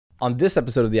On this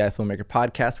episode of the iFilmmaker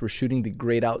podcast, we're shooting the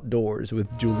great outdoors with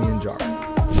Julien and Jarry.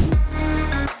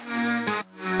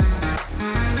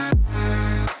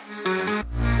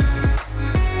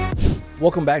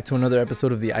 Welcome back to another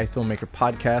episode of the iFilmmaker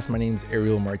podcast. My name is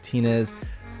Ariel Martinez.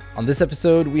 On this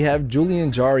episode, we have Julien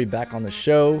and Jarry back on the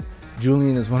show.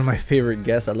 Julien is one of my favorite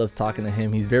guests. I love talking to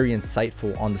him. He's very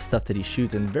insightful on the stuff that he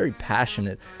shoots and very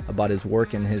passionate about his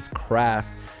work and his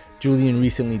craft. Julien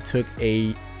recently took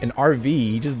an RV.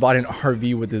 He just bought an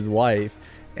RV with his wife,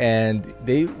 and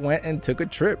they went and took a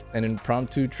trip, an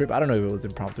impromptu trip. I don't know if it was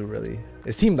impromptu, really.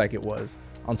 It seemed like it was,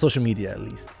 on social media at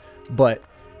least. But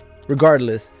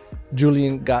regardless,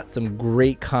 Julien got some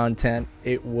great content.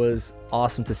 It was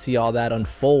awesome to see all that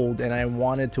unfold, and I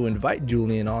wanted to invite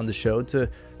Julien on the show to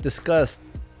discuss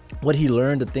what he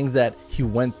learned, the things that he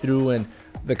went through, and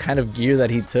the kind of gear that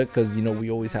he took, because you know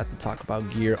we always have to talk about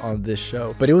gear on this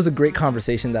show. But it was a great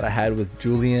conversation that I had with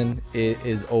Julien. It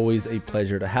is always a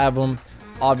pleasure to have him.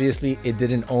 Obviously, it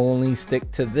didn't only stick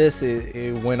to this.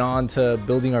 It went on to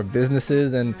building our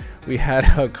businesses, and we had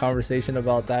a conversation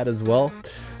about that as well.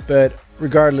 But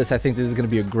regardless, I think this is going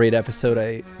to be a great episode.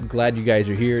 I'm glad you guys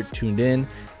are here, tuned in.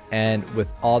 And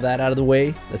with all that out of the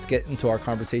way, let's get into our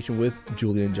conversation with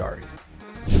Julien and Jarry.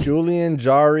 Julien,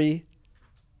 Jarry,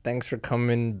 thanks for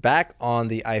coming back on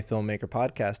the iFilmmaker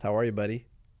podcast. How are you, buddy?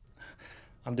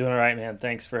 I'm doing all right, man.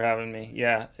 Thanks for having me.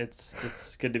 Yeah,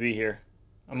 it's good to be here.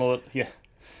 I'm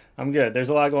good. There's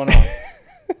a lot going on.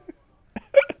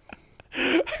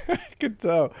 I could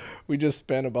tell. We just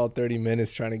spent about 30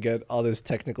 minutes trying to get all this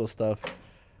technical stuff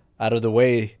out of the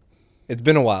way. It's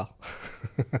been a while.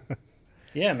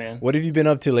 Yeah, man. What have you been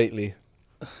up to lately?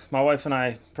 My wife and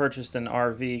I purchased an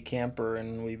RV camper,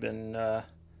 and we've been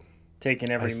taking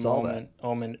every moment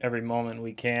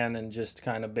we can, and just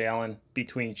kind of bailing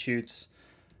between shoots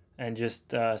and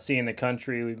just seeing the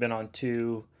country. We've been on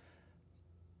two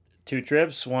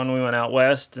trips. One, we went out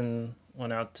west and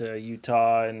went out to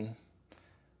Utah and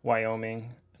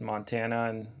Wyoming and Montana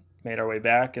and made our way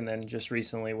back, and then just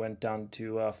recently went down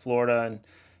to Florida and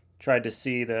tried to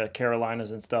see the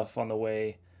Carolinas and stuff on the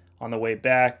way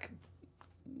back.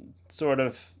 Sort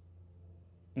of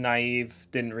naive,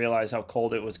 didn't realize how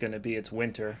cold it was going to be. It's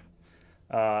winter.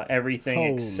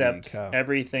 Everything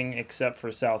except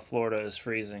for South Florida is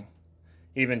freezing.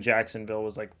 Even Jacksonville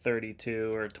was like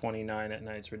 32 or 29 at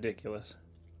night. It's ridiculous.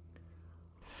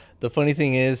 The funny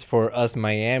thing is, for us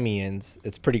Miamians,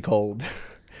 it's pretty cold.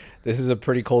 This is a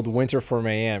pretty cold winter for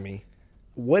Miami.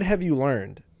 What have you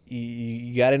learned?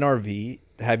 You got an RV.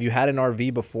 Have you had an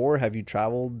RV before? Have you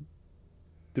traveled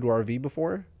through RV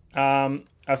before?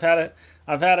 I've had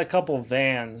a couple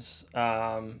vans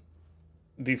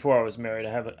before I was married. I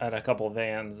had a couple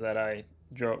vans that I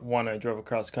drove. One I drove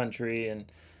across country,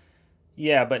 and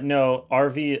yeah, but no,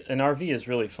 an RV is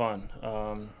really fun.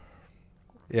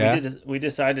 Yeah. We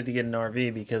decided to get an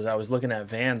RV because I was looking at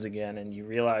vans again, and you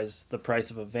realize the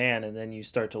price of a van, and then you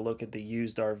start to look at the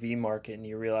used RV market, and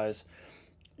you realize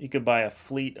you could buy a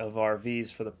fleet of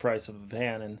RVs for the price of a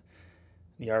van, and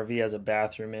the RV has a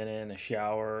bathroom in it and a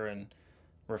shower and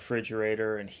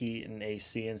refrigerator and heat and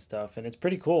AC and stuff, and it's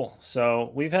pretty cool.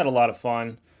 So we've had a lot of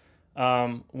fun.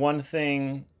 One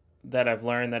thing that I've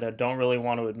learned that I don't really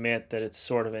want to admit, that it's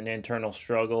sort of an internal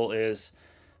struggle, is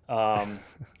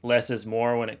less is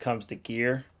more when it comes to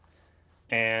gear.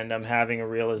 And I'm having a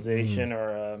realization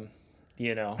or an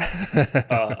internal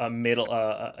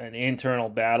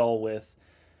battle with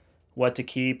what to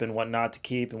keep and what not to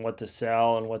keep and what to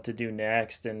sell and what to do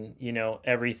next. And,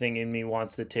 everything in me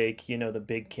wants to take, the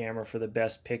big camera for the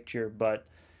best picture. But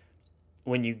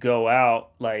when you go out,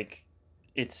 like,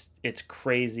 it's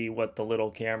crazy what the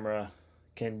little camera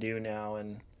can do now.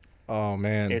 And oh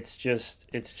man, it's just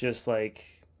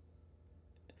like,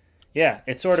 yeah,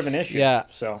 it's sort of an issue. Yeah.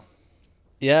 So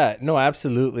yeah, no,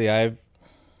 absolutely. I've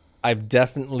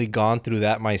definitely gone through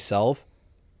that myself.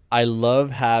 I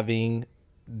love having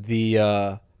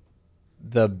the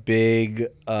big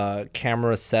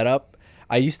camera setup.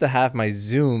 I used to have my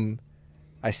Zoom.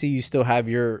 I see you still have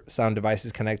your sound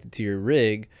devices connected to your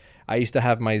rig. I used to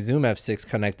have my Zoom F6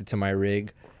 connected to my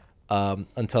rig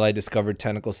until I discovered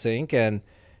Tentacle Sync. And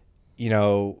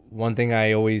one thing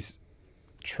I always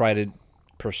try to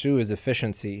pursue is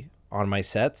efficiency on my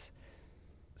sets.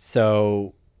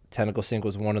 So Tentacle Sync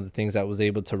was one of the things that was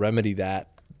able to remedy that.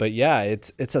 But yeah,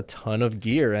 it's a ton of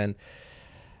gear, and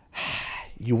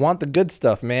you want the good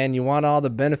stuff, man. You want all the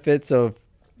benefits of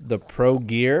the pro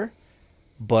gear,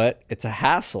 but it's a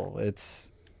hassle.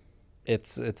 It's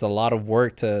a lot of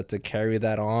work to carry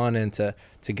that on and to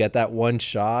get that one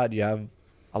shot. You have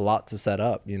a lot to set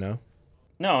up,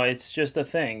 No, it's just a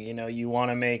thing. You you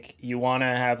want to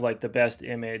have like the best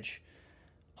image.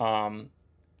 Um,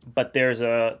 but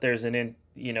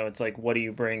it's like, what do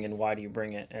you bring and why do you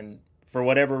bring it? And for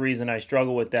whatever reason, I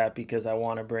struggle with that because I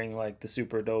want to bring like the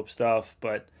super dope stuff.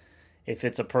 But if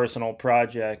it's a personal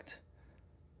project,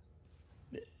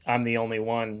 I'm the only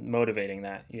one motivating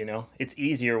that. It's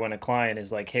easier when a client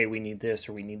is like, hey, we need this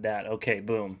or we need that. Okay,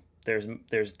 boom.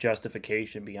 There's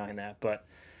justification behind that. But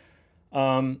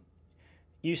um,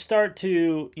 you start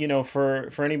to,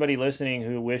 for anybody listening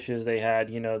who wishes they had,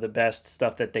 the best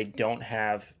stuff that they don't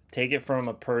have, take it from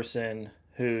a person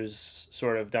who's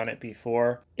sort of done it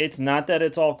before. It's not that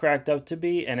it's all cracked up to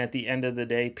be, and at the end of the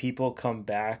day, people come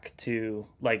back to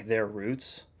like their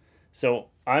roots. So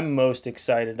I'm most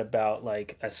excited about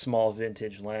like a small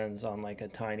vintage lens on like a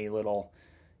tiny little,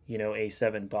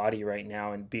 A7 body right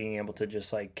now, and being able to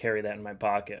just like carry that in my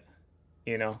pocket,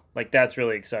 like that's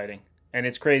really exciting. And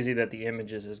it's crazy that the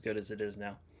image is as good as it is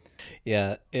now.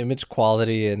 Yeah, image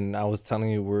quality, and I was telling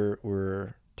you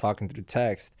we're talking through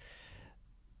text.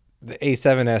 The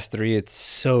A7S3, it's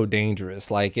so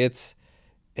dangerous. Like, it's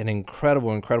an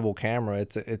incredible camera.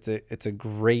 It's a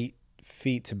great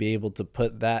feat to be able to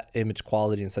put that image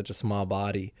quality in such a small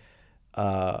body,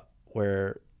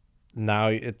 where now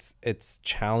it's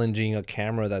challenging a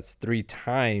camera that's 3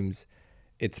 times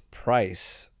its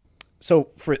price.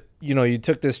 So for you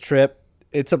took this trip.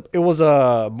 It was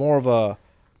a more of a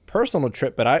personal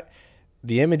trip, but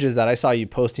the images that I saw you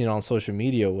posting on social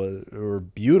media were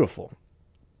beautiful.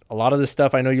 A lot of the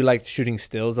stuff, I know you liked shooting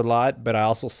stills a lot, but I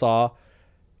also saw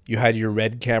you had your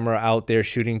red camera out there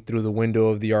shooting through the window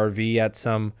of the RV at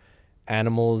some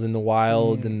animals in the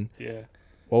wild. And yeah,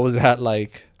 what was that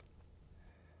like?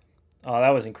 Oh, that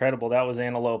was incredible. That was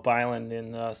Antelope Island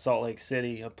in Salt Lake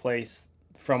City, a place,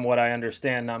 from what I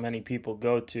understand, not many people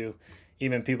go to.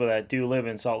 Even people that do live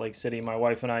in Salt Lake City. My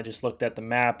wife and I just looked at the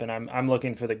map, and I'm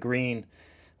looking for the green,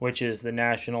 which is the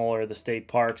national or the state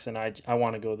parks, and I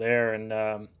want to go there.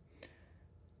 And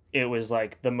it was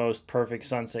like the most perfect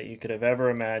sunset you could have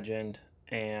ever imagined.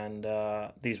 And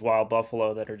these wild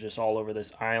buffalo that are just all over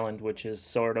this island, which is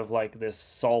sort of like this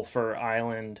sulfur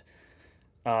island.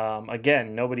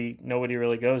 Again, nobody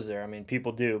really goes there. I mean,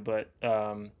 people do, but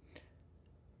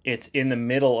it's in the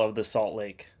middle of the Salt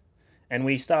Lake. And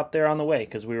we stopped there on the way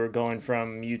because we were going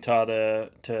from Utah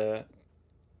to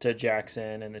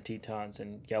Jackson and the Tetons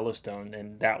and Yellowstone,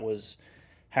 and that was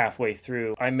halfway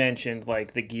through. I mentioned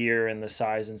like the gear and the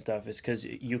size and stuff is because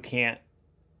you can't.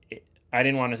 I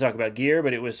didn't want to talk about gear,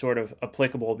 but it was sort of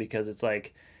applicable because it's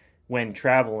like when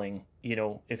traveling,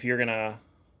 if you're gonna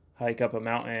hike up a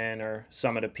mountain or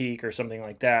summit a peak or something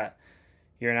like that,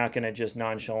 you're not gonna just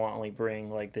nonchalantly bring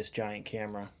like this giant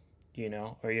camera.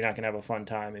 Or you're not going to have a fun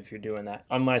time if you're doing that,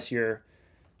 unless you're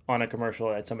on a commercial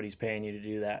that somebody's paying you to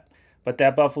do that. But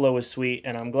that buffalo was sweet,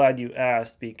 and I'm glad you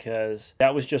asked because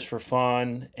that was just for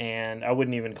fun, and I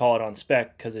wouldn't even call it on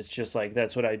spec because it's just like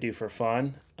that's what I do for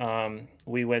fun.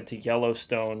 We went to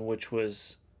Yellowstone, which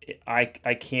was I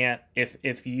can't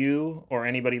if you or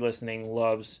anybody listening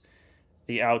loves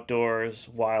the outdoors,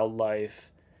 wildlife,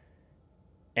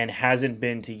 and hasn't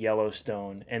been to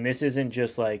Yellowstone, and this isn't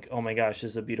just like, oh my gosh,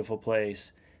 this is a beautiful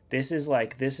place. This is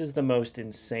the most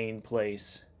insane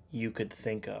place you could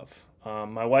think of.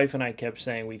 My wife and I kept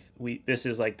saying we this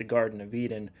is like the Garden of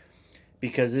Eden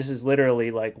because this is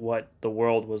literally like what the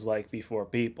world was like before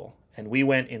people. And we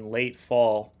went in late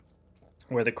fall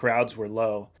where the crowds were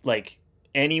low. Like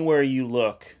anywhere you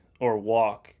look or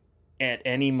walk, at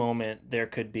any moment there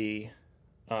could be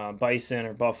bison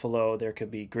or buffalo, there could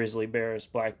be grizzly bears,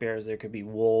 black bears, there could be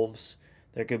wolves,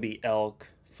 there could be elk,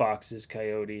 foxes,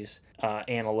 coyotes,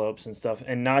 antelopes and stuff.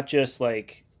 And not just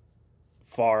like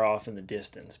far off in the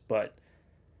distance, but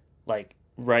like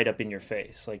right up in your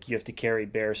face. Like you have to carry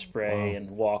bear spray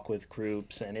and walk with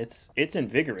groups, and it's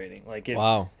invigorating. Like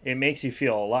it makes you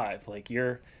feel alive. Like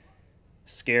you're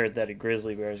scared that a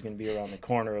grizzly bear is going to be around the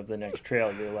corner of the next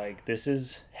trail. You're like, this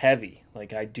is heavy.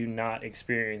 Like I do not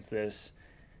experience this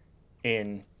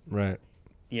in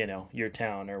your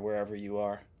town or wherever you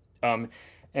are.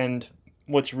 And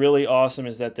what's really awesome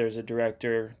is that there's a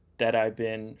director that I've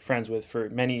been friends with for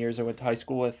many years. I went to high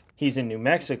school with. He's in New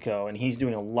Mexico, and he's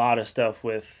doing a lot of stuff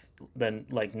with the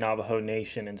like Navajo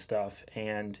Nation and stuff.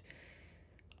 And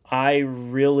I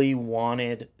really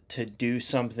wanted to do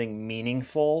something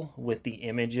meaningful with the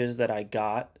images that I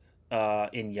got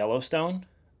in Yellowstone,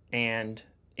 and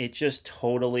it just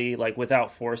totally, like,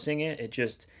 without forcing it, it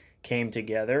just came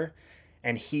together.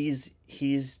 And he's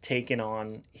taken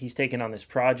on this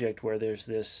project where there's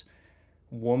this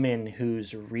woman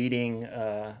who's reading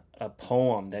a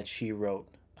poem that she wrote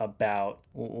about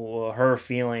her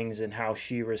feelings and how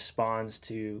she responds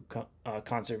to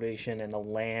conservation and the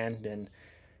land and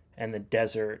the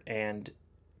desert. And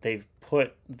they've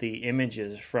put the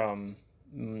images from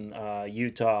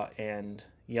Utah and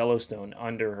Yellowstone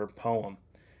under her poem,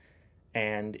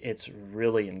 and it's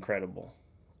really incredible.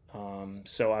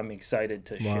 So I'm excited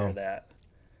to share that,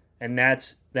 and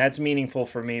that's meaningful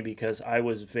for me because I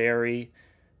was really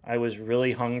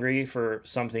hungry for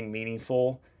something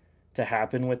meaningful to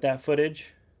happen with that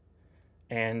footage,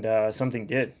 and something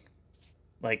did,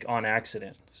 like on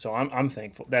accident. So I'm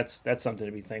thankful. That's something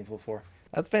to be thankful for.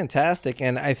 That's fantastic,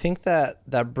 and I think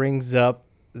that brings up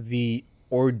the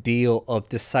ordeal of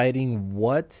deciding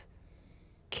what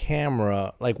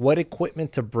camera, like what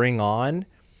equipment to bring on,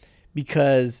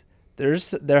 because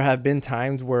there have been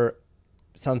times where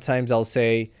sometimes I'll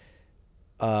say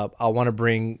I want to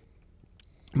bring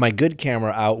my good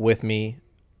camera out with me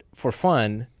for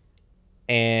fun,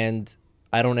 and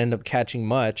I don't end up catching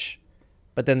much.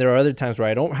 But then there are other times where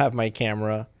I don't have my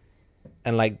camera,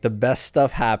 and like the best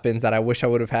stuff happens that I wish I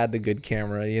would have had the good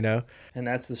camera, you know? And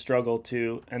that's the struggle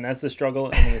too. And that's the struggle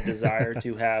and the desire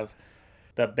to have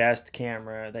the best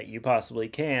camera that you possibly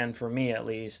can, for me at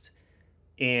least,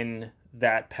 in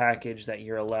that package that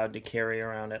you're allowed to carry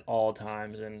around at all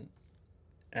times. And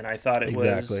I thought it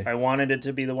was, I wanted it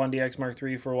to be the 1DX Mark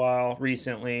III for a while.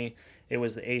 Recently, it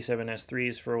was the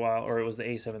A7S3s for a while, or it was the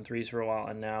A7 IIIs for a while,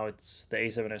 and now it's the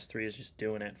A7S3 is just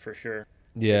doing it for sure.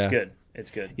 Yeah. It's good.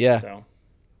 It's good. Yeah. So.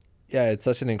 Yeah, it's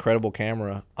such an incredible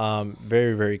camera.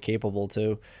 Very, very capable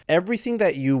too. Everything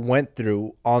that you went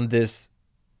through on this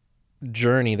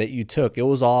journey that you took, it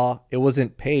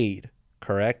wasn't paid,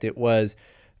 correct? It was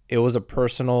a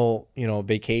personal,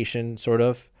 vacation sort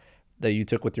of that you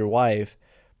took with your wife.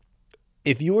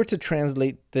 If you were to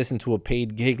translate this into a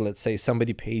paid gig, let's say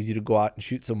somebody pays you to go out and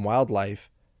shoot some wildlife,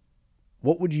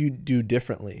 what would you do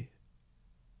differently?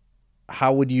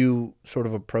 How would you sort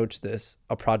of approach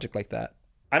a project like that?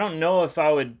 I don't know if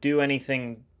I would do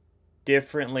anything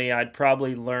differently. I'd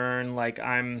probably learn,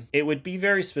 it would be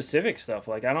very specific stuff.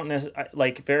 Like, I don't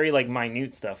necessarily, very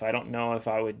minute stuff. I don't know if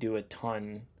I would do a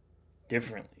ton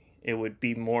differently. It would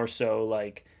be more so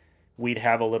like we'd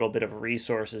have a little bit of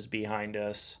resources behind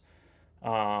us.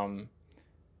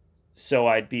 So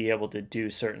I'd be able to do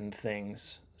certain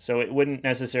things. So it wouldn't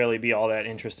necessarily be all that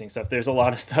interesting stuff. There's a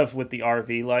lot of stuff with the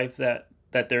RV life that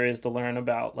there is to learn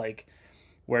about, like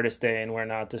where to stay and where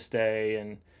not to stay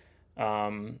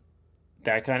and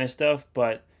that kind of stuff.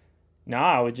 But no,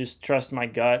 I would just trust my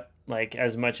gut, like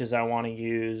as much as I want to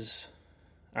use,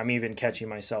 I'm even catching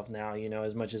myself now,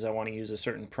 as much as I want to use a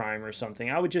certain prime or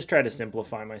something, I would just try to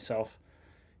simplify myself.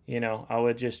 I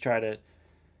would just try to,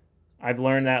 I've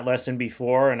learned that lesson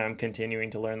before and I'm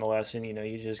continuing to learn the lesson.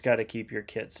 You just got to keep your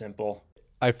kit simple.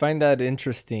 I find that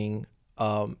interesting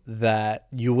that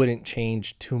you wouldn't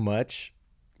change too much.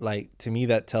 Like, to me,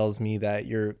 that tells me that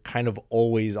you're kind of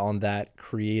always on that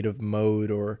creative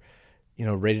mode or,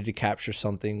 ready to capture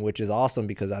something, which is awesome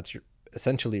because that's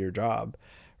essentially your job,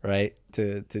 right?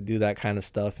 To do that kind of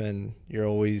stuff, and you're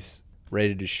always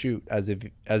ready to shoot as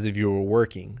if you were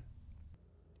working.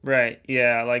 Right.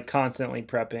 Yeah. Like constantly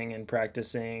prepping and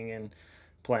practicing and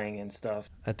playing and stuff.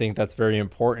 I think that's very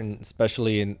important,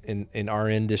 especially in our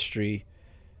industry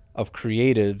of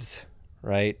creatives,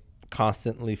 right?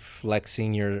 Constantly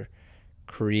flexing your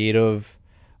creative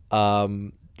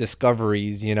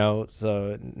discoveries,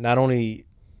 so not only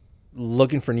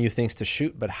looking for new things to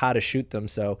shoot, but how to shoot them.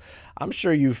 So I'm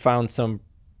sure you found some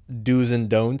do's and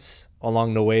don'ts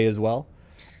along the way as well.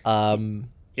 Yeah,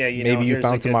 maybe you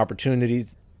found some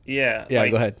opportunities. Yeah. Yeah,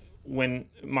 go ahead. When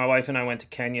my wife and I went to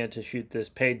Kenya to shoot this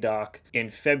paid doc in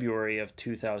February of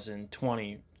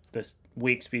 2020, this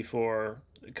weeks before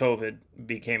COVID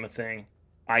became a thing,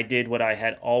 I did what I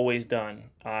had always done.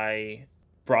 I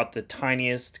brought the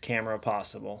tiniest camera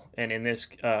possible. And in this,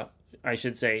 I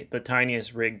should say, the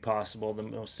tiniest rig possible, the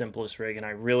most simplest rig. And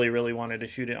I really, really wanted to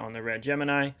shoot it on the Red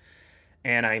Gemini.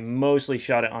 And I mostly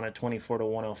shot it on a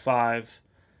 24-105.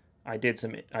 I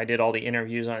did all the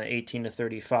interviews on an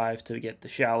 18-35 to get the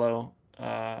shallow.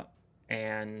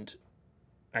 And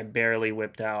I barely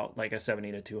whipped out like a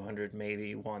 70-200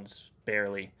 maybe once,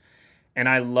 barely. And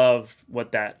I love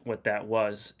what that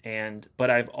was. But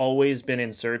I've always been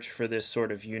in search for this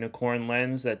sort of unicorn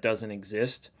lens that doesn't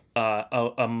exist.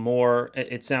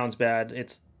 It sounds bad.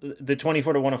 It's the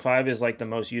 24-105 is like the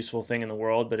most useful thing in the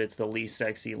world, but it's the least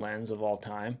sexy lens of all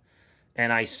time.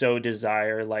 And I so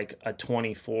desire like a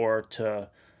 24-105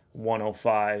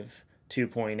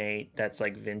 2.8 that's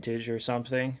like vintage or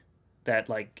something that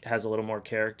like has a little more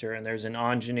character. And there's an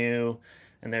ingenue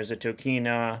and there's a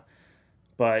Tokina.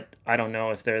 but I don't know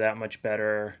if they're that much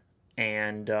better.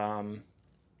 And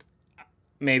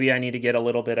maybe I need to get a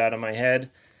little bit out of my head.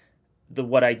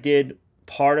 What I did,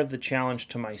 part of the challenge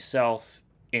to myself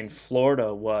in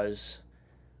Florida was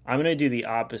I'm going to do the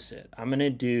opposite. I'm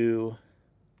going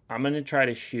to try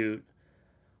to shoot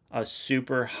a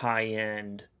super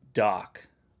high-end dock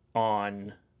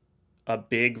on a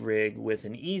big rig with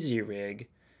an easy rig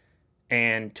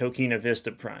and Tokina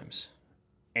Vista primes.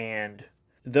 And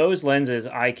those lenses,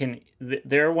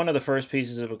 they're one of the first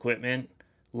pieces of equipment,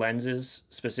 lenses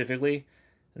specifically,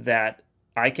 that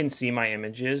I can see my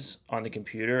images on the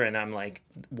computer and I'm like,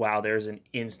 wow, there's an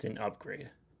instant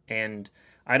upgrade. And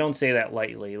I don't say that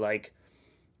lightly. Like,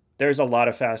 there's a lot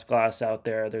of fast glass out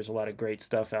there. There's a lot of great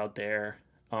stuff out there.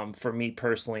 For me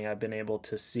personally, I've been able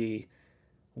to see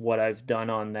what I've done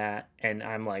on that, and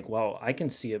I'm like, wow, I can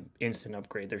see an instant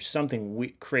upgrade. There's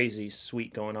something crazy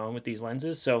sweet going on with these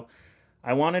lenses. So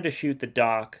I wanted to shoot the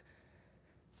dock,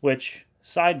 which,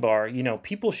 sidebar,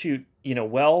 people shoot,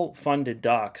 well-funded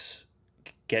docks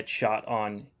get shot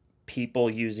on people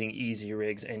using easy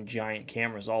rigs and giant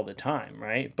cameras all the time,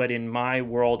 right? But in my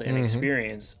world and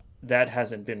experience, that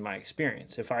hasn't been my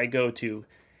experience. If I go to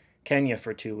Kenya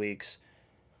for 2 weeks,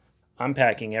 I'm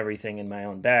packing everything in my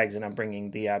own bags and I'm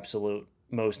bringing the absolute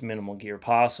most minimal gear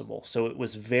possible. So it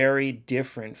was very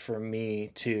different for me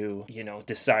to,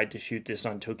 decide to shoot this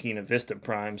on Tokina Vista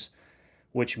primes,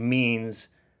 which means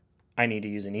I need to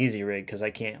use an easy rig because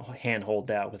I can't handhold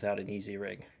that without an easy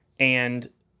rig. And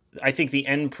I think the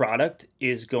end product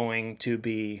is going to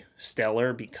be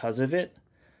stellar because of it,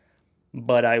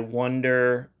 but I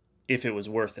wonder if it was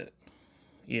worth it.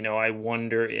 I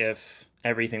wonder if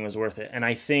everything was worth it. And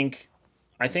I think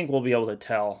we'll be able to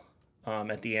tell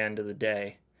at the end of the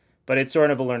day. But it's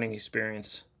sort of a learning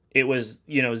experience. It was,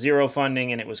 zero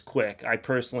funding and it was quick. I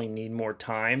personally need more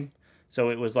time. So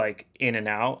it was like in and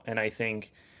out. And I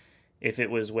think if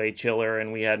it was way chiller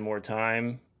and we had more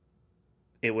time,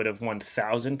 it would have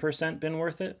 1000% been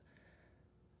worth it.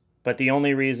 But the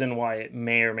only reason why it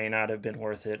may or may not have been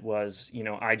worth it was,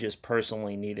 I just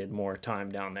personally needed more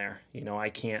time down there. I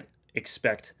can't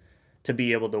expect to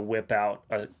be able to whip out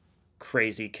a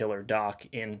crazy killer dock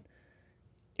in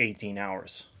 18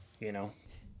 hours,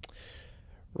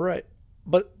 Right.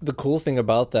 But the cool thing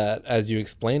about that, as you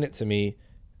explain it to me,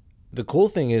 the cool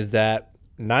thing is that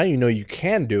now you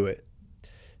can do it.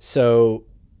 So,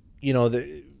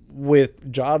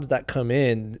 with jobs that come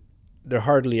in, they're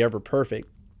hardly ever perfect.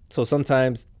 So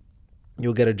sometimes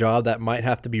you'll get a job that might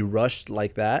have to be rushed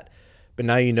like that, but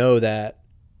now you know that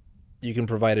you can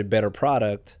provide a better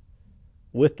product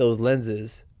with those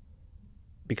lenses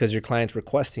because your client's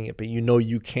requesting it, but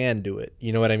you can do it.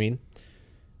 You know what I mean?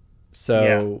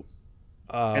 So,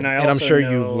 yeah. And I'm sure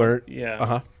you've learned.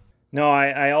 Yeah. No,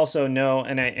 I also know,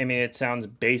 and I mean, it sounds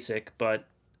basic, but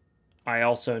I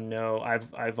also know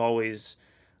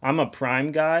I'm a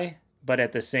prime guy, but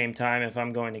at the same time, if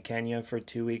I'm going to Kenya for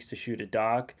 2 weeks to shoot a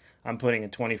dock, I'm putting a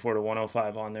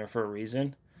 24-105 on there for a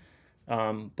reason.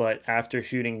 But after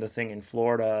shooting the thing in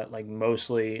Florida, like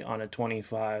mostly on a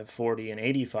 25, 40, and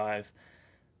 85,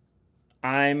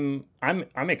 I'm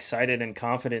excited and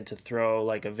confident to throw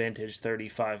like a vintage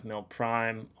 35 mil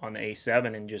prime on the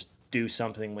A7 and just do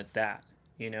something with that,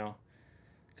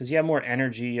 because you have more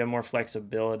energy, you have more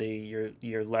flexibility,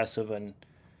 you're less of an,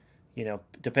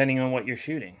 depending on what you're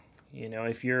shooting.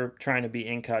 If you're trying to be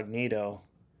incognito,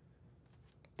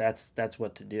 that's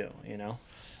what to do,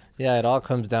 Yeah, it all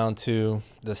comes down to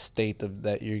the state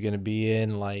that you're going to be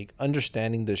in, like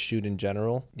understanding the shoot in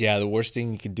general. Yeah, the worst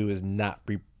thing you could do is not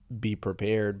be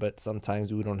prepared, but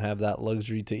sometimes we don't have that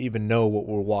luxury to even know what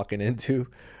we're walking into,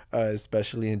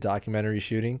 especially in documentary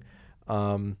shooting.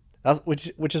 That's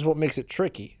which is what makes it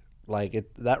tricky. Like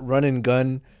that run and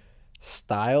gun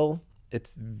style,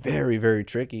 it's very, very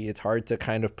tricky. It's hard to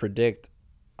kind of predict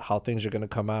how things are going to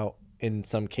come out in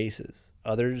some cases.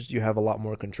 Others, you have a lot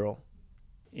more control.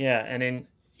 Yeah, and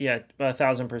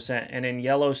 1,000%. And in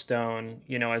Yellowstone,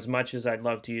 as much as I'd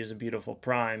love to use a beautiful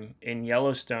prime, in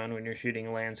Yellowstone, when you're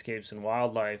shooting landscapes and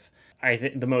wildlife, I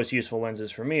think the most useful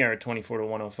lenses for me are a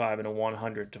 24-105 and a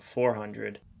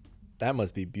 100-400. That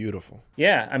must be beautiful.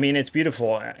 Yeah, I mean, it's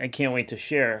beautiful. I can't wait to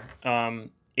share.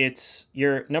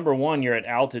 Number one, you're at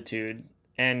altitude,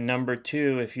 and number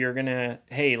two, if you're gonna,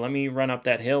 hey, let me run up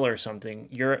that hill or something,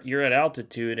 you're at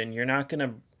altitude, and you're not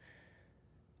gonna.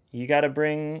 You got to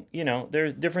bring,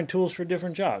 there's different tools for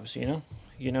different jobs.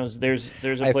 There's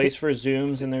a place for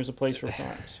zooms and there's a place for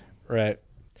primes. Right.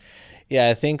 Yeah,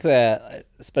 I think that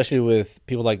especially with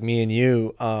people like me and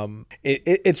you,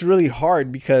 it's really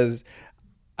hard because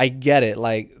I get it.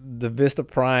 Like the Vista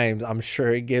primes, I'm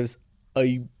sure it gives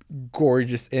a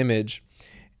gorgeous image.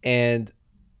 And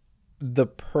the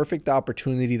perfect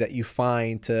opportunity that you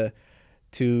find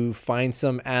to find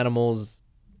some animals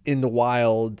in the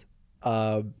wild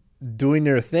doing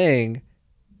their thing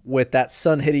with that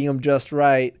sun hitting them just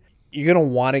right, you're going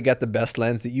to want to get the best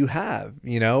lens that you have,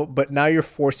 you know, but now you're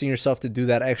forcing yourself to do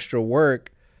that extra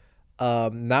work.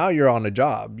 Now you're on a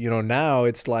job, you know, now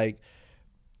it's like,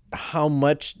 how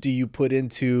much do you put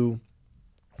into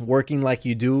working like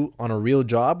you do on a real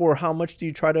job, or how much do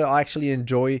you try to actually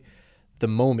enjoy the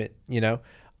moment, you know?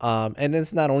 And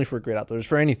it's not only for Great Outdoors,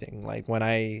 for anything. Like when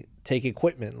I take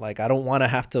equipment, like I don't want to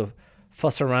have to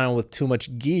fuss around with too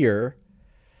much gear.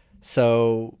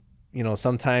 So, you know,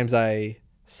 sometimes I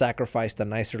sacrifice the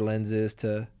nicer lenses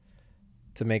to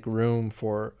make room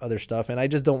for other stuff. And I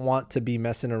just don't want to be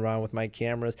messing around with my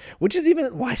cameras, which is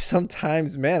even why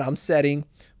sometimes, man, I'm setting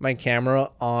my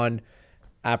camera on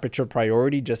aperture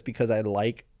priority just because I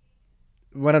like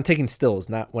when I'm taking stills,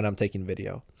 not when I'm taking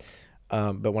video.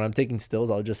 But when I'm taking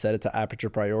stills, I'll just set it to aperture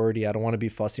priority. I don't want to be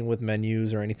fussing with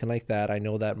menus or anything like that. I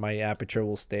know that my aperture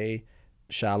will stay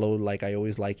shallow like I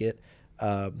always like it.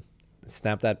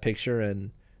 Snap that picture,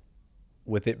 and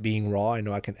with it being raw, I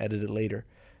know I can edit it later.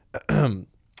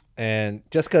 And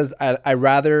just because I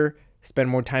rather spend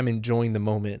more time enjoying the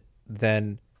moment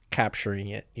than capturing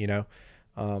it, you know.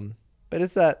 But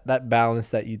it's that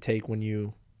balance that you take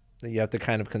that you have to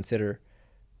kind of consider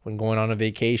when going on a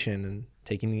vacation and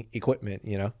taking equipment,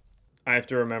 you know. I have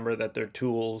to remember that they're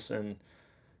tools, and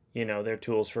you know, they're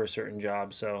tools for a certain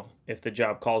job. So if the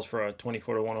job calls for a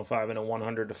 24 to 105 and a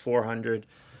 100 to 400,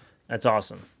 that's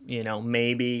awesome. You know,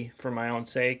 maybe for my own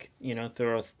sake, you know,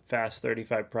 throw a fast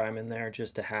 35 prime in there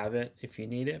just to have it if you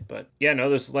need it. But yeah, no,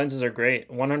 those lenses are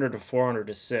great. 100 to 400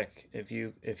 is sick if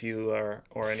you are,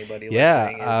 or anybody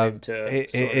listening is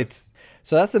into it's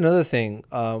so that's another thing.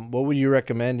 What would you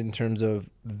recommend in terms of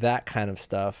that kind of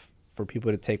stuff for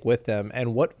people to take with them,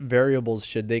 and what variables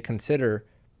should they consider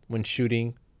when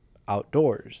shooting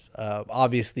outdoors?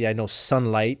 Obviously, I know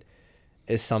sunlight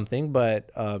is something, but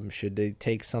should they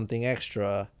take something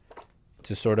extra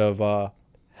to sort of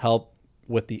help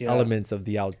with the elements of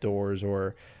the outdoors?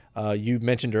 Or you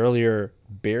mentioned earlier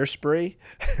bear spray.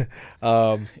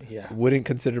 Wouldn't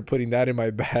consider putting that in my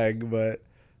bag, but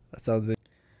that sounds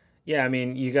I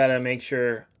mean, you got to make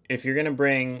sure if you're going to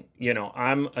bring, you know,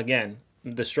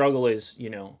 the struggle is,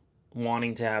 you know,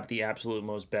 wanting to have the absolute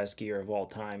most best gear of all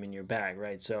time in your bag,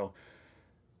 right? So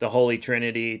the Holy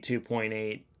Trinity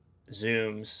 2.8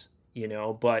 zooms, you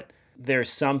know, but there's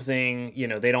something, you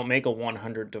know, they don't make a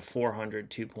 100 to 400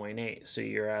 2.8. So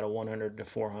you're at a 100 to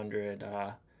 400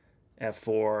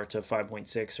 f4 to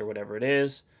 5.6 or whatever it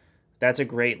is. That's a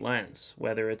great lens,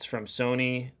 whether it's from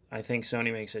Sony. I think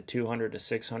Sony makes a 200 to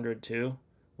 600 too,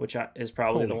 which is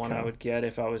probably the one I would get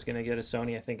if I was going to get a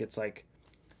Sony. I think it's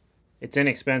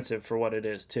inexpensive for what it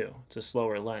is too. It's a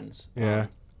slower lens. Yeah.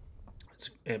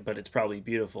 But it's probably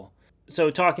beautiful.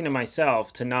 So talking to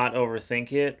myself to not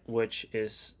overthink it, which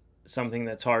is something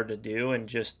that's hard to do, and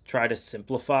just try to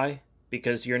simplify,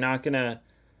 because you're not going to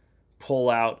pull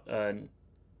out a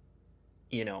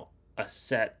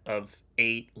set of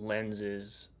 8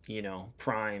 lenses, you know,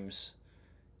 primes.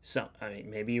 I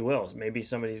mean, maybe you will. Maybe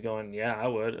somebody's going, yeah, I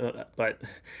would. But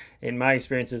in my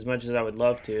experience, as much as I would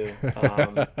love to,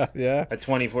 a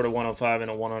 24 to 105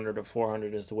 and a 100 to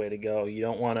 400 is the way to go. You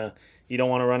don't want to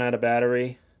run out of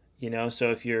battery. You know, so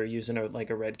if you're using a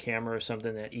red camera or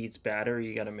something that eats battery,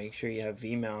 you got to make sure you have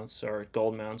V mounts or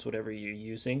gold mounts, whatever you're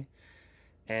using.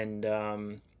 And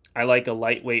I like a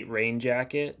lightweight rain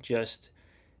jacket just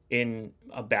in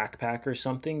a backpack or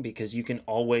something, because you can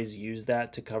always use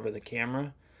that to cover the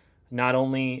camera. Not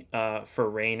only for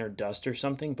rain or dust or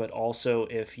something, but also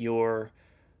if you're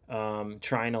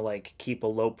trying to keep a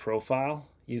low profile,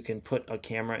 you can put a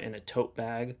camera in a tote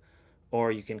bag,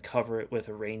 or you can cover it with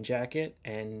a rain jacket,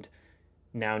 and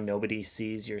now nobody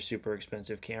sees your super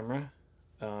expensive camera.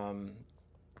 I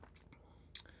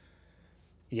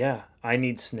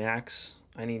need snacks.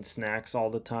 I need snacks all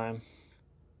the time.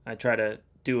 I try to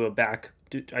do a backpack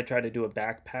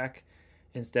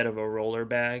instead of a roller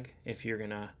bag if you're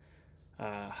gonna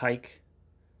hike.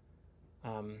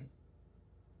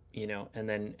 You know, and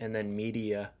then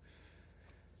media,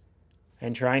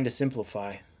 and trying to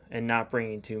simplify and not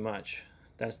bringing too much.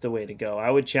 That's the way to go. I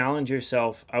would challenge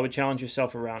yourself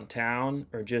around town,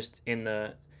 or just in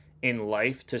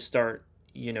life, to start,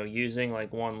 you know, using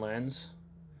one lens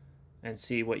and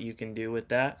see what you can do with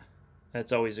that.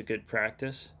 That's always a good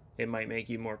practice. It might make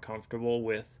you more comfortable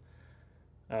with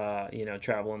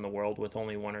traveling the world with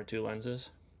only 1 or 2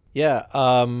 lenses. Yeah.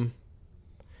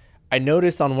 I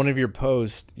noticed on one of your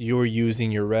posts you were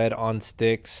using your red on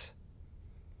sticks,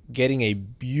 getting a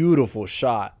beautiful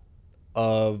shot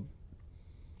of,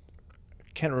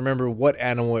 can't remember what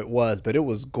animal it was, but it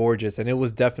was gorgeous, and it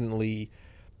was definitely,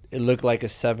 it looked like a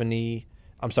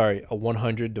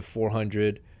 100 to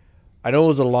 400. I know it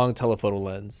was a long telephoto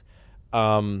lens.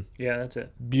 Yeah, that's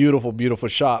it. Beautiful, beautiful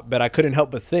shot, but I couldn't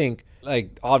help but think,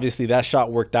 like, obviously that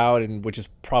shot worked out, and which is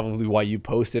probably why you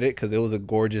posted it, because it was a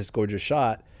gorgeous, gorgeous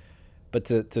shot. But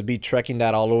to be trekking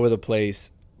that all over the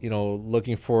place,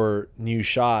 looking for new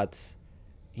shots,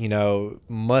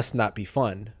 must not be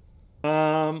fun.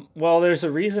 Well, there's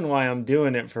a reason why I'm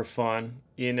doing it for fun,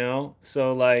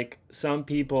 So like some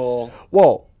people.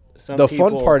 Well, the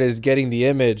fun part is getting the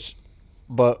image,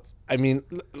 but I mean,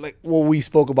 like what we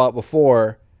spoke about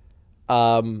before,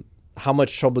 how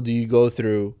much trouble do you go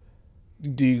through?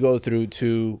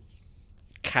 To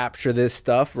capture this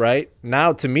stuff, right?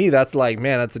 Now, to me, that's like,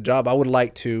 man, that's a job. I would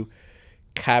like to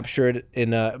capture it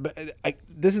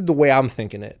this is the way I'm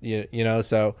thinking it,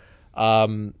 So, I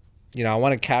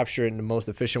want to capture it in the most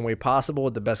efficient way possible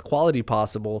with the best quality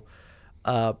possible.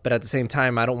 But at the same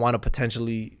time, I don't want to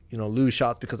potentially, lose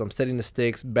shots because I'm setting the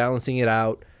sticks, balancing it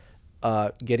out,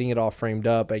 getting it all framed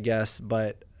up, I guess.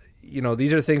 But,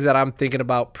 these are things that I'm thinking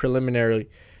about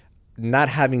preliminarily, not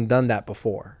having done that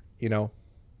before,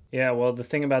 Yeah, well, the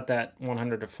thing about that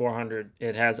 100 to 400,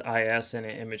 it has IS in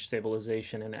it, image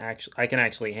stabilization, and I can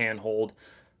actually hand hold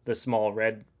the small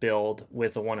red build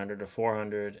with a 100 to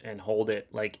 400 and hold it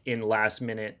like in last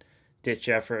minute ditch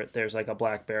effort. There's like a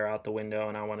black bear out the window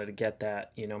and I wanted to get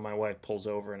that, my wife pulls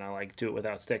over and I like do it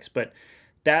without sticks. But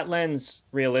that lens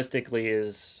realistically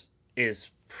is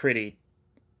pretty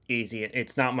easy.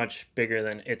 It's not much bigger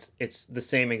than it's the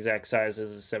same exact size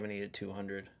as a 70 to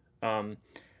 200.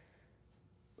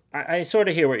 I sort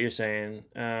of hear what you're saying.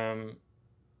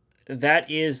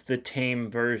 That is the tame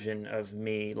version of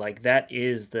me. Like that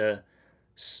is like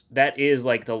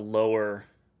the lower,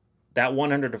 that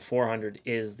 100 to 400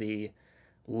 is the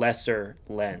lesser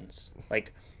lens.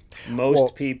 Like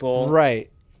most people, right.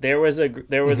 There was a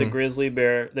grizzly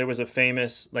bear. There was a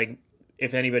famous, like,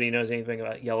 if anybody knows anything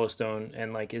about Yellowstone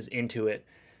and like is into it,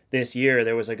 this year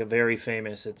there was like a very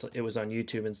famous, it was on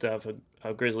YouTube and stuff.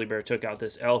 A grizzly bear took out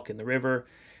this elk in the river,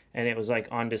 and it was like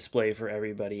on display for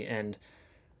everybody. And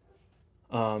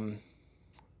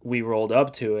we rolled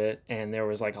up to it, and there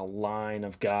was like a line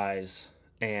of guys,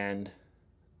 and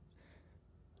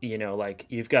like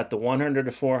you've got the 100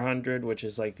 to 400, which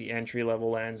is like the entry level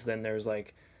lens. Then there's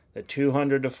like the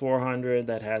 200 to 400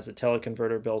 that has a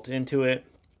teleconverter built into it.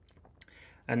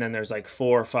 And then there's like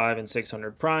 4, 5, and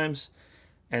 600 primes.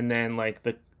 And then like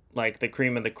the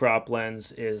cream of the crop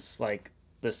lens is like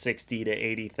the $60,000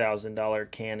 to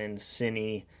 $80,000 Canon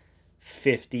Cine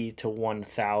 50 to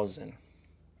 1000.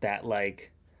 That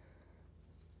like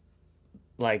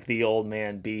the old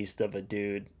man beast of a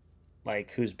dude,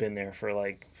 like who's been there for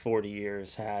like 40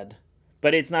 years had.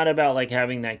 But it's not about like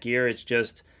having that gear. It's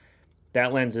just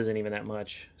that lens isn't even that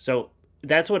much. So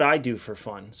that's what I do for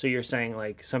fun. So you're saying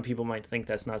like some people might think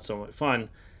that's not so much fun.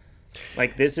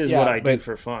 Like this is what I do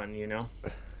for fun,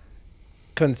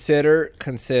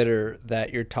 Consider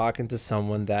that you're talking to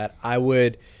someone that I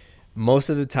would, most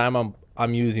of the time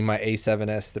I'm using my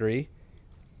A7S III,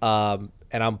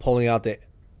 and I'm pulling out the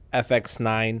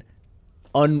FX9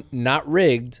 not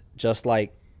rigged, just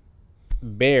like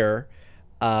bare,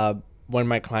 when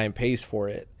my client pays for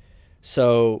it.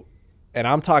 So, and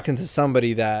I'm talking to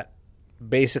somebody that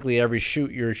basically every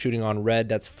shoot you're shooting on red,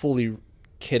 that's fully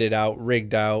kitted out,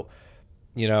 rigged out,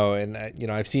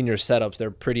 and I've seen your setups,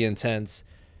 they're pretty intense.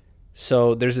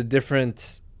 So there's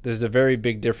a very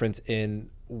big difference in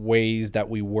ways that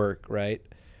we work, right?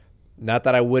 Not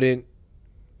that I wouldn't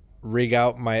rig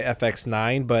out my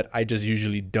FX9, but I just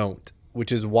usually don't,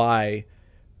 which is why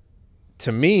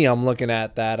to me, I'm looking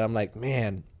at that, I'm like,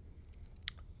 man,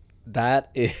 that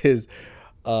is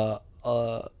a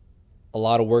lot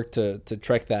of work to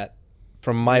trek that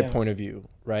from my point of view,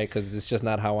 right? Because it's just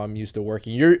not how I'm used to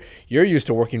working. You're used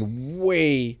to working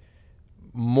way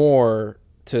more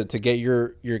to get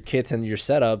your kits and your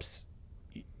setups.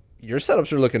 Your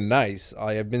setups are looking nice.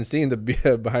 I have been seeing the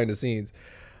behind the scenes,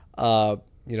 but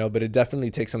it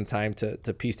definitely takes some time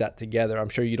to piece that together. I'm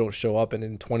sure you don't show up and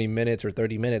in 20 minutes or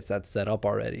 30 minutes that's set up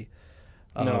already.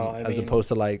 As opposed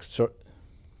to like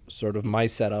sort of my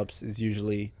setups is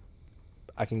usually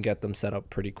I can get them set up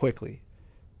pretty quickly.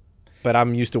 But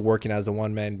I'm used to working as a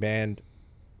one-man band,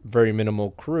 very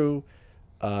minimal crew.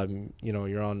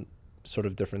 You're on sort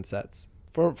of different sets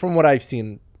from what I've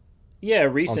seen. Yeah,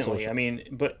 recently. I mean,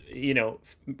 but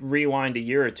rewind a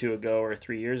year or two ago or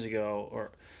 3 years ago,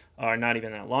 or or not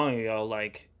even that long ago,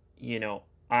 like, you know,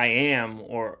 I am,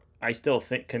 or I still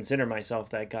consider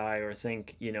myself that guy, or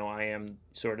think, you know, I am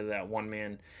sort of that one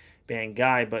man band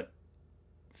guy. But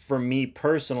for me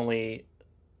personally,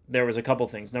 there was a couple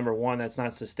things. Number one, that's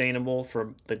not sustainable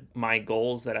for my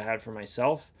goals that I had for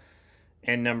myself.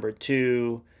 And number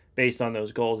two, based on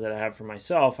those goals that I have for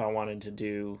myself, I wanted to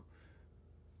do,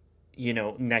 you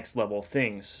know, next level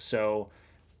things. So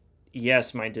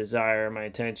yes, my desire, my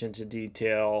attention to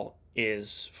detail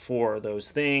is for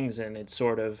those things, and it's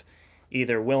sort of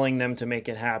either willing them to make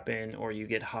it happen, or you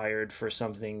get hired for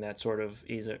something that sort of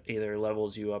either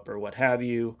levels you up or what have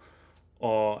you,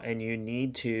 or and you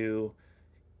need to.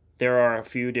 There are a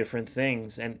few different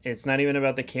things, and it's not even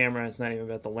about the camera, it's not even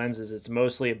about the lenses, it's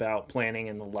mostly about planning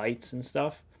and the lights and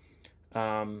stuff,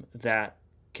 that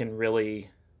can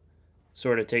really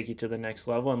sort of take you to the next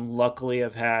level. And luckily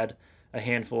I've had a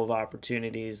handful of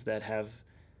opportunities that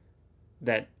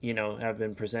you know have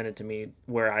been presented to me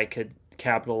where I could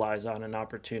capitalize on an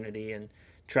opportunity and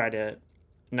try to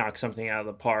knock something out of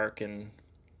the park. And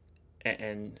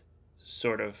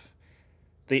sort of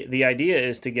the idea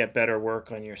is to get better work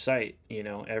on your site, you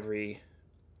know, every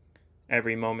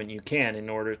moment you can, in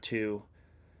order to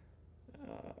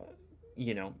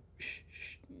you know,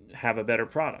 have a better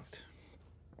product.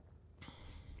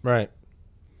 Right.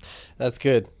 That's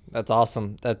good. That's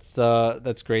awesome.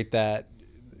 That's great that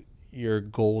your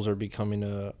goals are becoming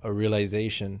a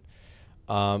realization.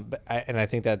 I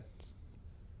think that's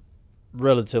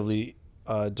relatively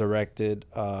directed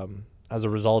as a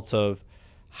result of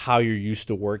how you're used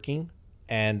to working,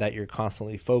 and that you're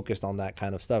constantly focused on that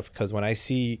kind of stuff. Because when I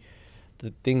see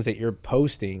the things that you're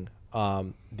posting,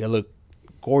 they look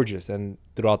gorgeous, and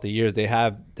throughout the years they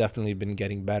have definitely been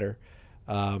getting better.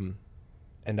 And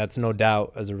that's no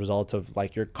doubt as a result of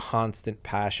like your constant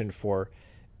passion for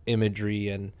imagery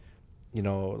and, you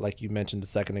know, like you mentioned a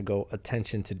second ago,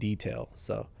 attention to detail.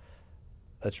 So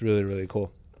that's really, really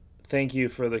cool. Thank you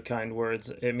for the kind words.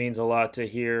 It means a lot to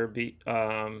hear,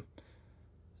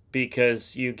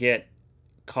 because you get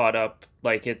caught up,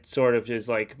 like it sort of is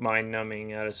like mind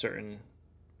numbing at a certain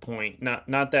point. Not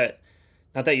that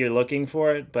you're looking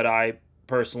for it, but I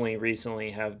personally recently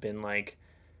have been like,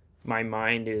 my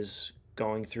mind is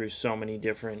going through so many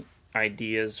different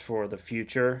ideas for the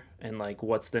future, and like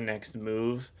what's the next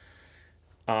move,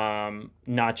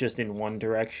 not just in one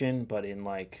direction but in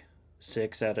like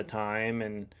 6 at a time.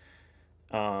 And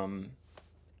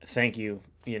thank you,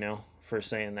 you know, for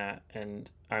saying that. And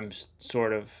I'm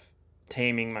sort of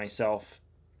taming myself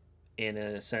in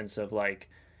a sense of like,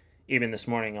 even this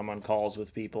morning I'm on calls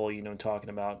with people, you know, talking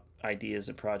about ideas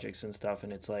of projects and stuff,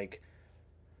 and it's like,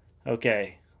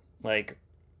 okay, like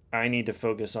I need to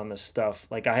focus on the stuff.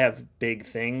 Like I have big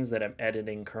things that I'm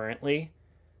editing currently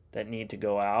that need to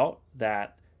go out,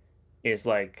 that is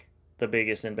like the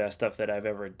biggest and best stuff that I've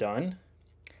ever done.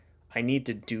 I need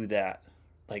to do that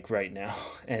like right now.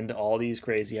 And all these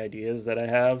crazy ideas that I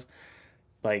have,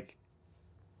 like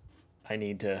I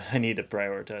need to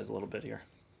prioritize a little bit here.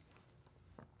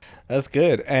 That's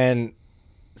good. And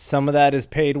some of that is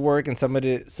paid work, and some of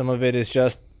it is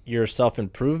just your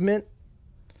self-improvement,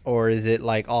 or is it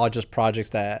like all just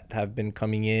projects that have been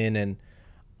coming in, and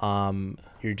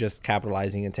you're just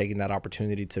capitalizing and taking that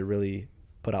opportunity to really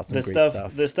put out some great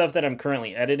stuff? The stuff that I'm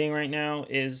currently editing right now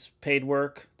is paid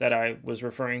work that I was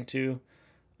referring to.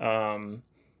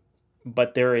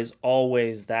 But there is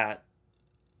always that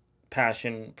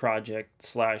passion project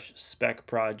 / spec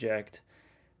project.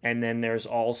 And then there's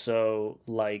also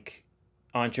like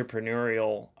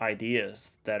entrepreneurial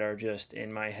ideas that are just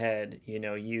in my head. You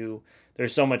know,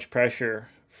 there's so much pressure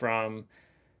from,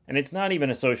 and it's not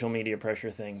even a social media pressure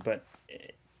thing, but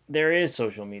there is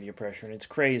social media pressure, and it's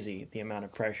crazy the amount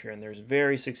of pressure. And there's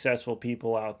very successful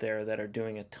people out there that are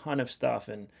doing a ton of stuff.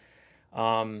 And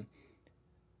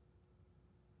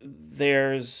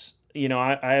there's, you know,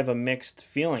 I have a mixed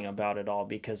feeling about it all,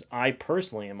 because I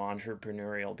personally am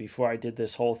entrepreneurial. Before I did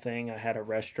this whole thing, I had a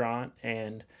restaurant,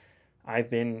 and I've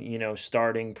been, you know,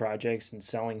 starting projects and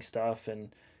selling stuff,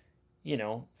 and, you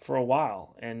know, for a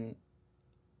while. And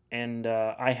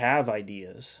I have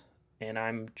ideas, and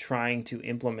I'm trying to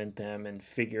implement them and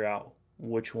figure out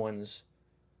which ones,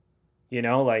 you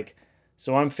know, like,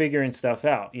 so I'm figuring stuff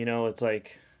out, you know, it's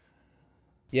like.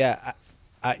 Yeah.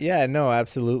 Yeah, no,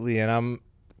 absolutely. And I'm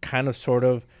kind of sort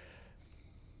of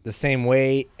the same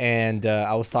way. And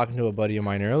I was talking to a buddy of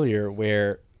mine earlier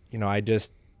where, you know, I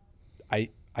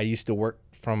used to work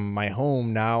from my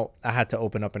home. Now I had to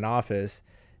open up an office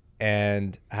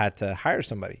and I had to hire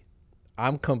somebody.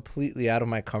 I'm completely out of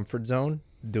my comfort zone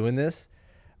doing this.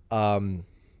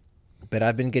 But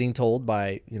I've been getting told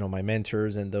by, my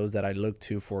mentors and those that I look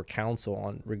to for counsel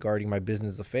on regarding my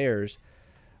business affairs,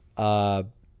 about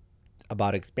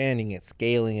expanding it,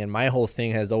 scaling. And my whole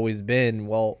thing has always been,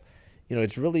 well,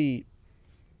 it's really,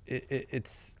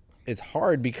 it's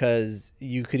hard because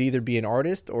you could either be an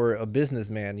artist or a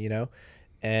businessman,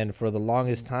 and for the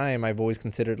longest time, I've always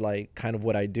considered like kind of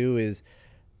what I do is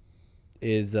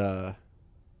it's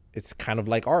kind of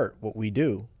like art, what we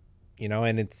do,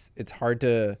 and it's hard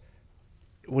to,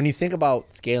 when you think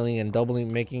about scaling and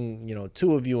doubling, making,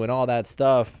 two of you and all that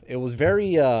stuff, it was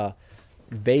very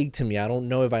vague to me. I don't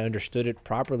know if I understood it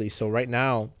properly. So right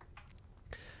now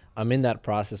I'm in that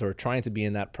process, or trying to be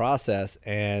in that process,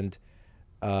 and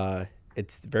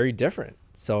it's very different.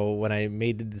 So when I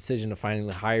made the decision to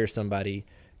finally hire somebody,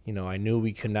 I knew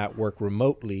we could not work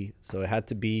remotely, so it had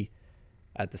to be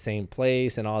at the same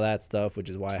place and all that stuff, which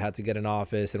is why I had to get an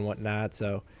office and whatnot.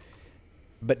 So,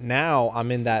 but now I'm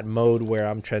in that mode where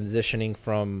I'm transitioning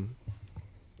from,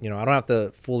 I don't have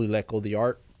to fully let go of the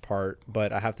art part,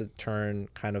 but I have to turn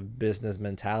kind of business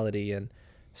mentality and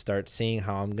start seeing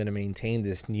how I'm going to maintain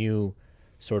this new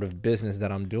sort of business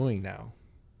that I'm doing now.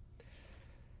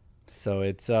 So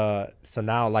it's so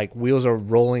now like wheels are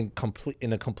rolling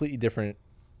in a completely different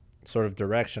sort of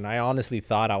direction. I honestly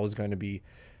thought I was going to be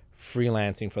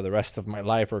freelancing for the rest of my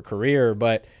life or career,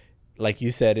 but like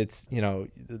you said, it's,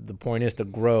 the point is to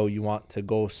grow. You want to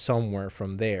go somewhere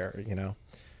from there,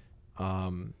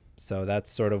 so that's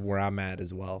sort of where I'm at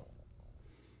as well.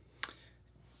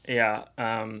 Yeah.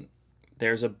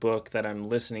 There's a book that I'm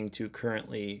listening to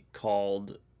currently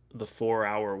called The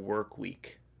 4-Hour Work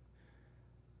Week.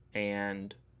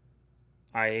 And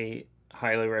I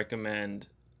highly recommend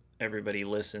everybody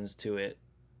listens to it.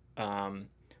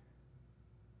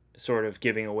 Sort of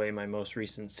giving away my most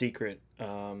recent secret.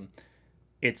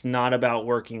 It's not about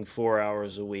working 4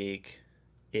 hours a week.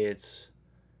 It's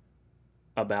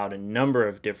about a number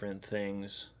of different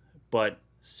things, but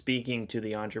speaking to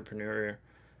the entrepreneur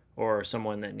or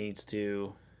someone that needs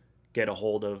to get a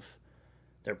hold of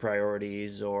their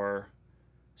priorities or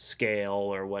scale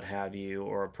or what have you,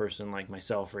 or a person like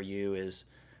myself or you, is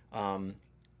a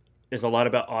lot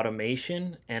about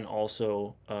automation and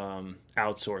also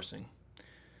outsourcing.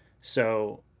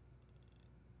 So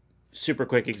super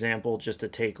quick example, just a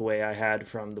takeaway I had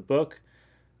from the book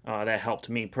that helped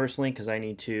me personally, because I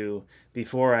need to,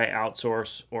 before I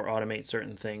outsource or automate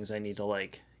certain things, I need to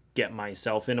like get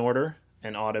myself in order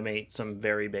and automate some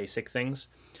very basic things.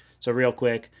 So real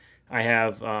quick, I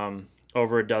have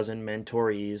over a dozen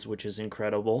mentorees, which is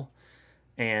incredible.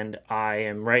 And I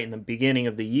am right in the beginning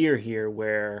of the year here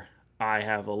where I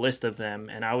have a list of them,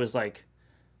 and I was like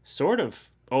sort of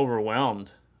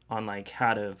overwhelmed on like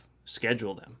how to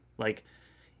schedule them. Like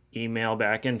email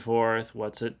back and forth,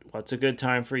 what's a good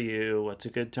time for you, what's a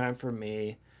good time for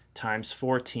me, times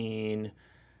 14,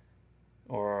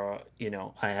 or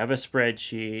I have a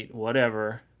spreadsheet,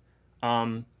 whatever.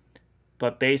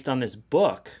 But based on this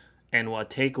book, and what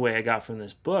takeaway I got from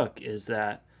this book is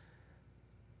that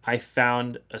I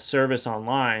found a service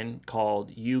online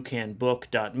called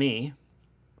youcanbook.me,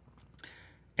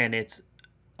 and it's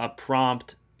a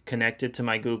prompt connected to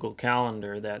my Google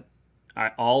Calendar that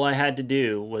all I had to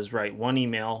do was write one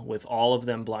email with all of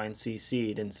them blind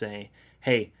CC'd and say,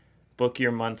 hey, book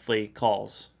your monthly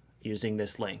calls using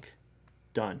this link.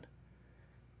 Done.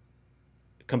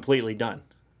 Completely done.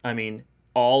 I mean,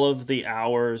 all of the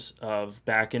hours of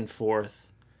back and forth,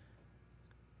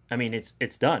 I mean,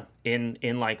 it's done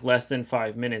in like less than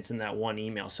 5 minutes in that one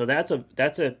email. So that's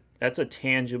a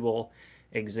tangible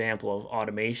example of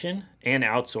automation and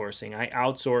outsourcing. I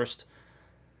outsourced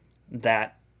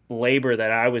that labor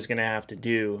that I was going to have to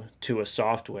do to a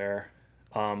software.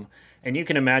 And you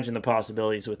can imagine the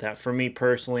possibilities with that. For me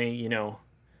personally,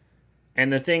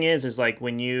 and the thing is like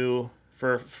when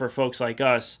for folks like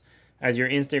us, as your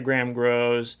Instagram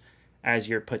grows, as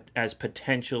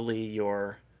potentially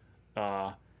your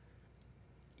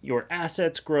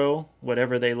assets grow,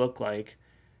 whatever they look like,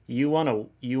 you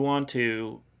want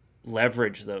to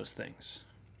leverage those things.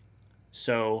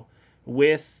 So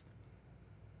with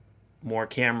more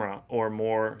camera or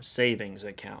more savings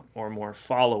account or more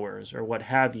followers or what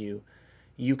have you,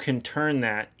 you can turn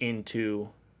that into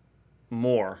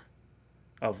more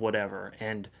of whatever.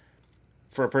 And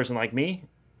for a person like me,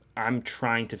 I'm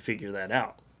trying to figure that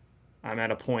out. I'm at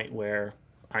a point where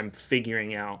I'm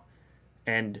figuring out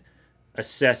and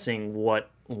assessing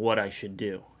what I should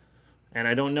do. And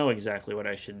I don't know exactly what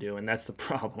I should do, and that's the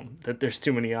problem, that there's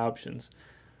too many options.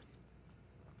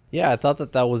 Yeah, I thought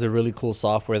that was a really cool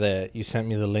software that you sent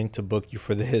me the link to book you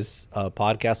for this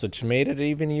podcast, which made it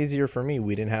even easier for me.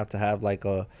 We didn't have to have like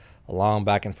a a long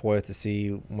back and forth to see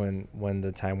when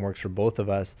the time works for both of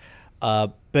us.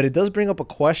 But it does bring up a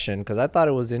question, because I thought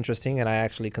it was interesting and I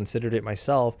actually considered it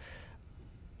myself.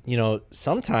 You know,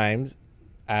 sometimes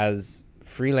as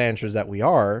freelancers that we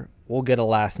are, we'll get a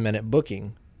last minute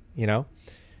booking, you know,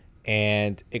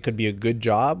 and it could be a good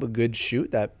job, a good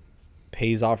shoot that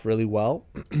pays off really well,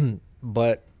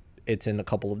 but it's in a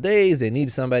couple of days. They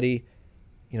need somebody.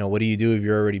 You know, what do you do if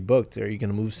you're already booked? Are you going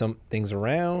to move some things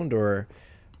around, or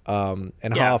and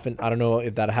how often? I don't know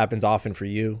if that happens often for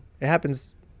you. It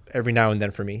happens every now and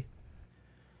then for me.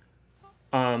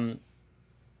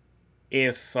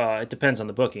 If it depends on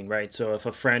the booking, right? So if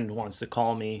a friend wants to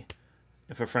call me,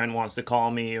 or a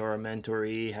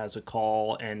mentoree has a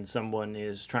call and someone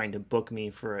is trying to book me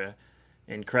for an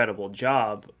incredible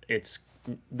job, it's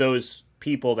those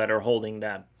people that are holding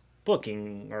that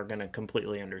booking are going to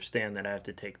completely understand that I have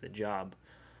to take the job.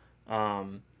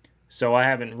 So I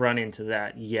haven't run into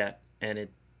that yet, and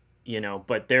it, you know,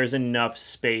 but there's enough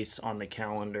space on the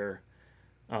calendar.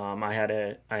 I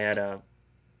had a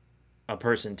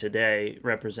person today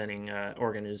representing an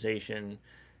organization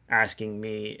asking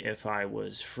me if I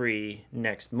was free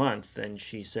next month, and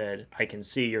she said, I can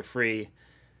see you're free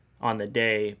on the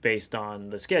day based on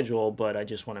the schedule, but I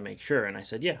just want to make sure. And I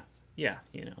said, yeah,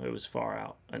 you know, it was far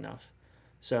out enough.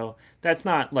 So that's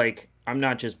not like, I'm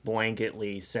not just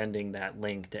blanketly sending that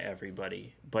link to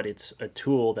everybody, but it's a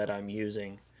tool that I'm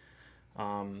using.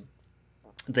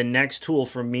 The next tool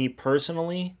for me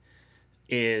personally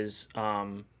is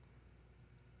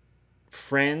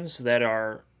friends that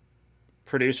are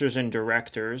producers and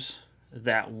directors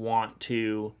that want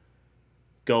to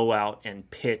go out and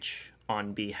pitch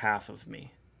on behalf of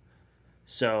me.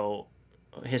 So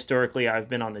historically, I've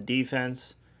been on the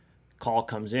defense. Call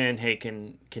comes in, hey,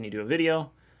 can you do a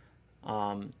video?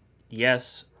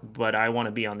 Yes, but I want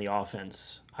to be on the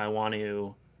offense. I want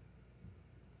to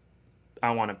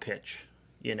pitch.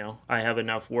 You know, I have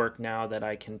enough work now that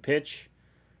I can pitch,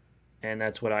 and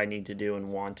that's what I need to do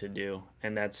and want to do.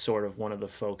 And that's sort of one of the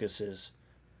focuses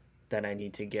that I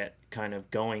need to get kind of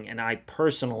going. And I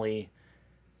personally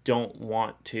don't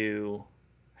want to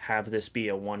have this be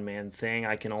a one-man thing.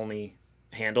 I can only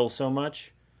handle so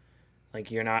much.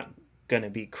 Like, you're not going to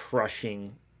be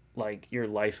crushing like your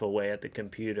life away at the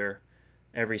computer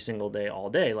every single day, all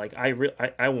day. Like,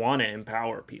 I want to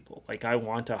empower people. Like, I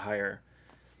want to hire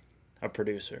a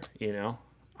producer, you know?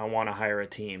 I want to hire a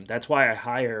team. That's why I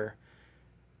hire,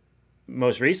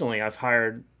 most recently, I've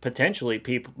hired potentially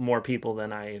more people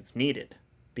than I've needed,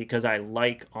 because I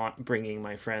like bringing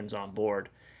my friends on board,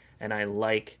 and I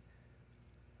like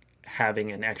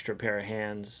having an extra pair of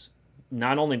hands,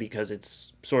 not only because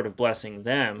it's sort of blessing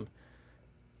them,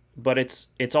 but it's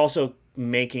also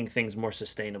making things more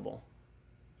sustainable.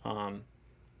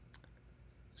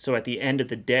 So at the end of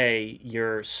the day,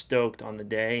 you're stoked on the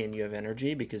day and you have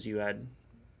energy because you had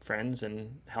friends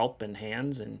and help and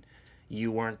hands, and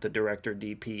you weren't the director,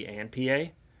 DP, and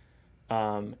PA.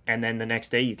 And then the next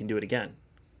day you can do it again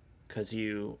because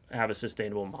you have a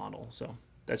sustainable model. So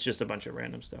that's just a bunch of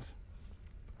random stuff.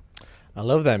 I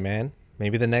love that, man.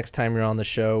 Maybe the next time you're on the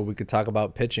show, we could talk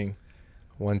about pitching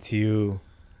once you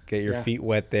get your feet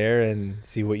wet there and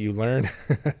see what you learn.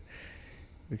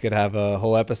 We could have a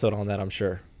whole episode on that, I'm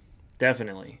sure.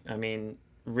 Definitely. I mean,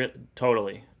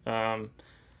 totally. I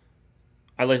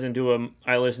listened to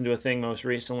a thing most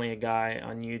recently. A guy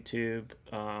on YouTube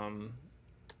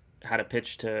had a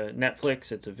pitch to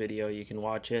Netflix. It's a video, you can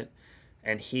watch it,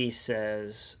 and he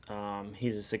says,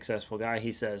 he's a successful guy.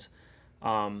 He says,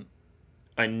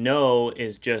 a no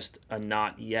is just a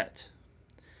not yet.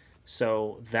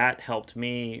 So that helped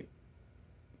me,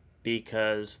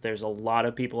 because there's a lot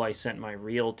of people I sent my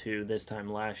reel to this time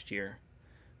last year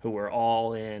who were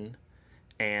all in,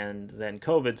 and then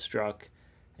COVID struck,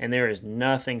 and there is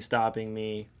nothing stopping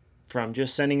me from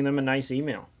just sending them a nice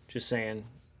email, just saying,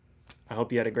 I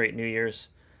hope you had a great New Year's.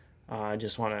 I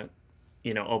just want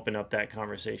to, open up that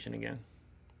conversation again.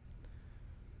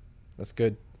 That's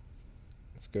good.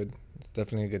 That's good. It's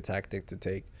definitely a good tactic to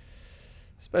take,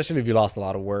 especially if you lost a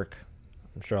lot of work.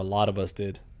 I'm sure a lot of us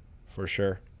did, for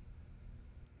sure.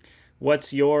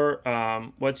 What's your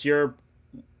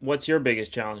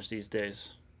biggest challenge these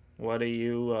days? What are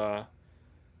you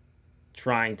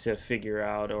trying to figure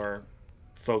out or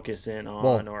focus in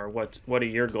on, or what are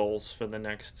your goals for the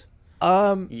next?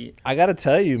 I gotta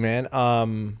tell you, man.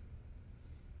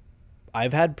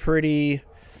 I've had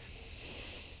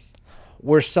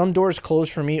where some doors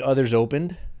closed for me, others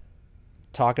opened.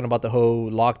 Talking about the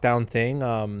whole lockdown thing,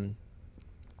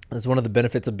 that's one of the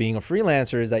benefits of being a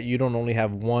freelancer, is that you don't only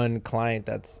have one client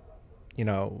that's,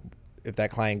 if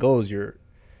that client goes, you're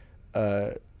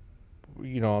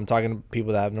I'm talking to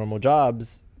people that have normal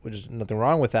jobs, which is nothing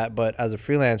wrong with that. But as a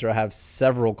freelancer, I have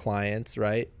several clients,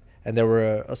 right? And there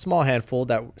were a small handful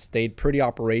that stayed pretty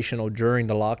operational during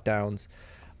the lockdowns,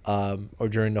 or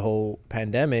during the whole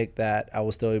pandemic, that I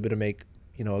was still able to make,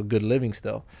 a good living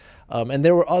still. And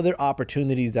there were other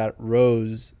opportunities that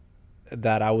rose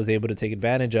that I was able to take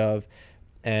advantage of.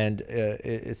 And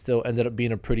it still ended up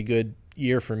being a pretty good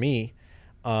year for me.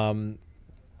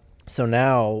 So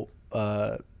now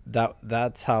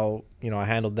that's how, I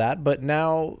handled that. But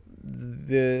now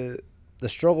the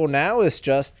struggle now is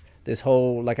just this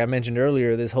whole, like I mentioned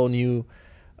earlier, this whole new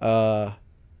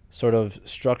sort of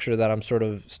structure that I'm sort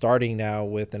of starting now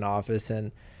with an office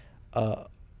and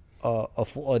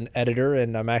an editor.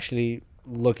 And I'm actually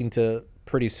looking to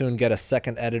pretty soon get a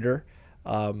second editor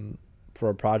for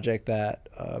a project that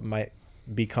might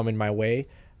be coming my way.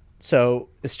 So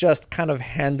it's just kind of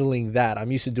handling that.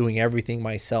 I'm used to doing everything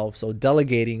myself. So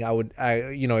delegating, if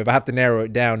I have to narrow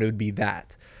it down, it would be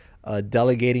that.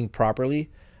 Delegating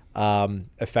properly,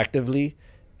 effectively,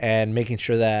 and making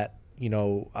sure that,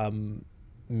 I'm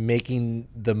making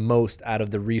the most out of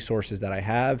the resources that I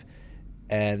have.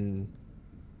 And,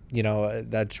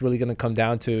 that's really going to come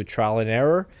down to trial and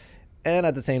error. And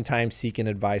at the same time, seeking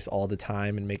advice all the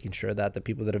time and making sure that the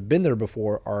people that have been there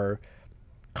before are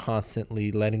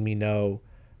constantly letting me know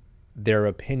their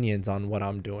opinions on what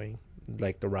I'm doing,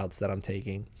 like the routes that I'm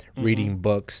taking, reading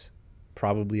books,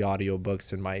 probably audio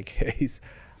books in my case.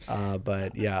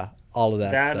 But yeah, all of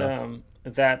that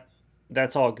stuff.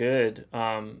 That's all good.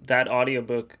 That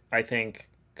audiobook, I think,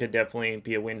 could definitely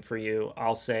be a win for you.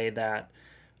 I'll say that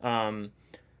I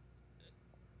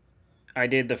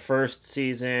did the first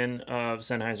season of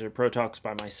Sennheiser Pro Talks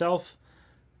by myself.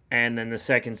 And then the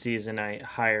second season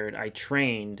I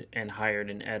trained and hired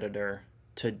an editor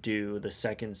to do the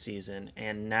second season.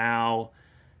 And now,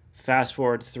 fast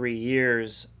forward 3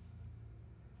 years,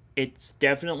 it's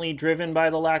definitely driven by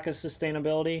the lack of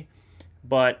sustainability.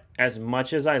 But as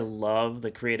much as I love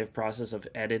the creative process of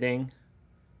editing,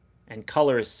 and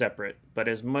color is separate, but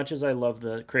as much as I love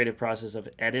the creative process of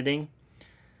editing,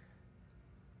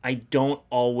 I don't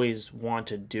always want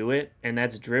to do it, and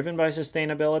that's driven by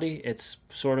sustainability. It's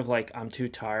sort of like I'm too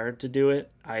tired to do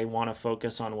it. I want to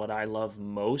focus on what I love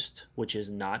most, which is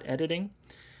not editing.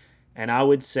 And I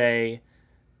would say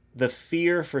the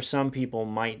fear for some people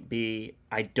might be,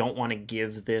 I don't want to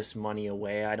give this money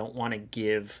away. I don't want to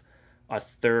give a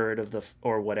third of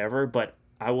or whatever, but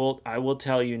I will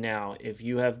tell you now, if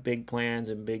you have big plans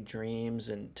and big dreams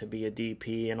and to be a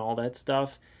DP and all that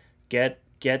stuff, get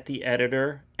the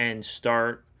editor and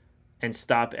stop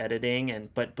editing,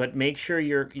 but make sure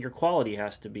your quality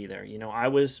has to be there.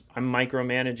 I'm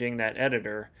micromanaging that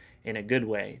editor in a good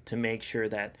way to make sure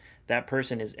that that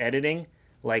person is editing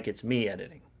like it's me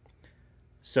editing.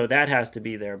 So that has to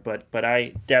be there, but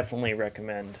I definitely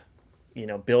recommend,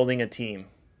 building a team.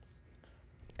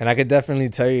 And I could definitely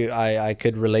tell you, I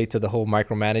could relate to the whole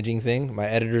micromanaging thing. My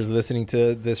editor's listening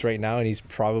to this right now, and he's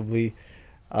probably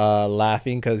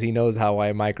laughing because he knows how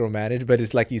I micromanage. But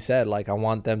it's like you said, like I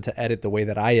want them to edit the way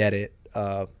that I edit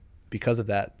because of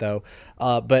that, though.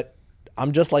 But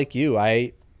I'm just like you.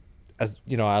 I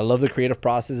love the creative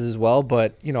process as well,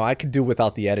 but I could do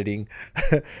without the editing.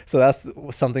 So that's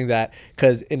something that,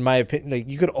 because in my opinion, like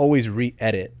you could always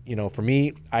re-edit. For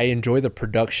me, I enjoy the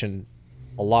production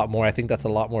a lot more. I think that's a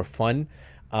lot more fun.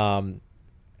 And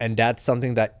that's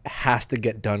something that has to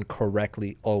get done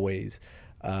correctly always.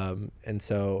 And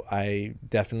so I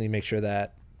definitely make sure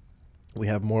that we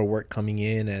have more work coming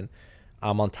in and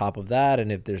I'm on top of that.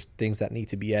 And if there's things that need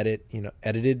to be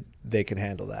edited, they can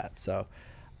handle that. So,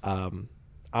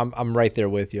 I'm right there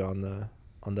with you on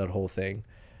that whole thing.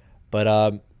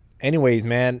 But, anyways,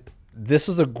 man, this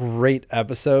was a great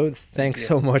episode. Thanks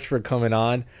so much for coming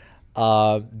on.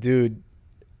 Dude,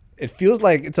 it feels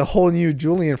like it's a whole new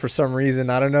Julien for some reason.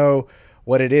 I don't know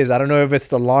what it is. I don't know if it's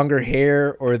the longer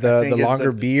hair or the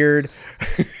longer beard.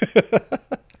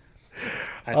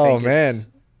 Man.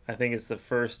 I think it's the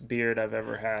first beard I've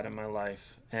ever had in my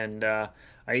life. And I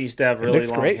used to have really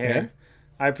long hair. Man.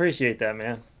 I appreciate that,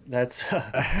 man. That's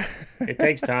it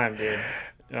takes time, dude.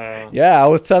 Yeah, I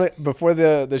was telling before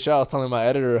the show, I was telling my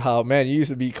editor how, man, you used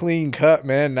to be clean cut,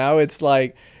 man. Now it's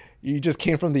like you just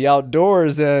came from the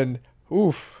outdoors and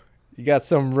oof, you got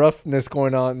some roughness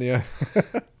going on. Yeah.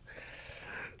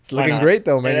 It's looking great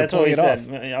though, man. Yeah, that's what he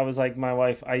said. I was like, my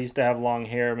wife, I used to have long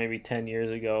hair maybe 10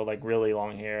 years ago, like really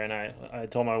long hair. And I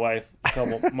told my wife a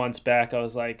couple months back, I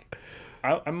was like,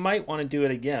 I might want to do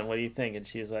it again. What do you think? And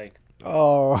she's like,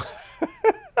 oh.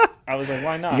 I was like,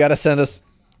 why not? You got to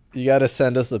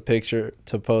send us a picture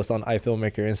to post on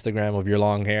iFilmmaker Instagram of your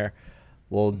long hair.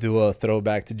 We'll do a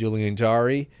throwback to Julien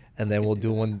Jarry, and then we'll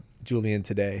do one Julien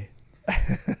today.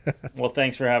 Well,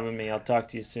 thanks for having me. I'll talk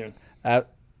to you soon.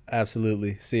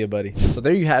 Absolutely. See you, buddy. So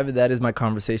there you have it. That is my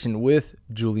conversation with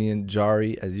Julien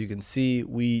Jarry. As you can see,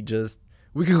 we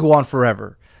could go on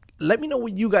forever. Let me know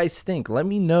what you guys think. Let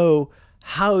me know,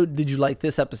 how did you like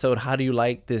this episode? How do you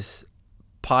like this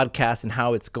podcast and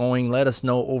how it's going? Let us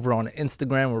know over on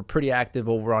Instagram. We're pretty active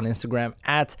over on Instagram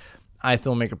at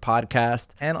iFilmmaker Podcast,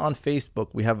 and on Facebook.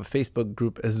 We have a Facebook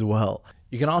group as well.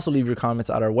 You can also leave your comments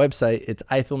at our website. It's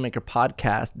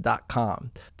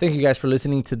ifilmmakerpodcast.com. Thank you guys for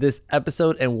listening to this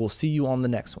episode, and we'll see you on the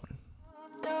next one.